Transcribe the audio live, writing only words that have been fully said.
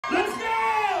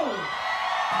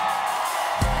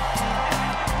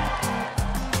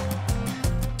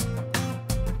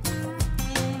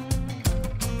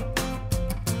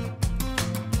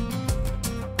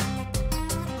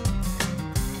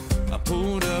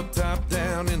up, top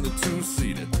down in the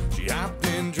two-seater. She hopped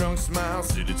in, drunk smile,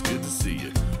 said it's good to see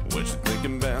you. What you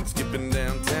thinking about skipping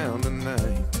downtown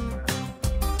tonight?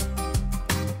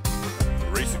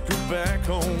 Race a coupe back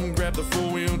home, grab the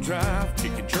four-wheel drive,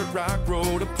 kicking Church Rock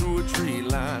Road up through a tree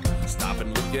line. Stop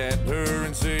and look at her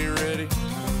and say, you ready?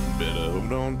 Better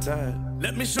hold on tight.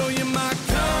 Let me show you my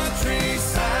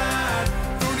countryside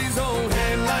through these old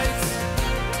headlights.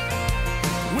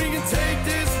 We can take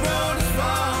this road as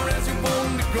far as you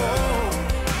want to go.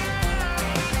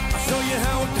 I'll show you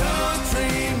how a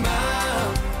country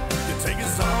mile can take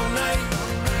us all night.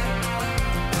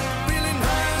 Feeling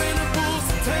higher than a bull's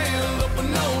tail up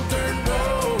an old dirt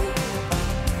road.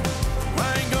 I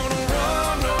ain't gonna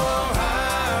run or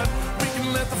hide. We can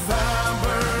let the fire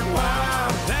burn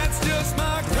wild. That's just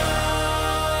my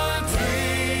countryside.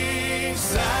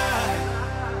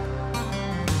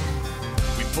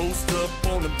 We post up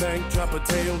on the bank, drop a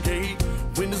tailgate,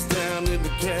 windows down in the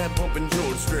cab, bumping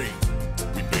George Strait.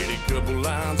 We paid a couple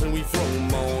lines and we throw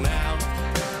them on out.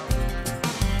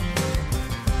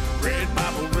 Red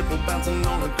Bible ripple bouncing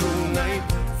on a cool night.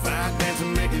 Fire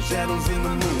dancing, making shadows in the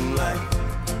moonlight.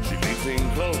 She leans in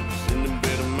close in the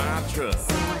bed of my truck,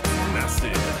 and I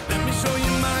said, let me show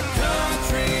you my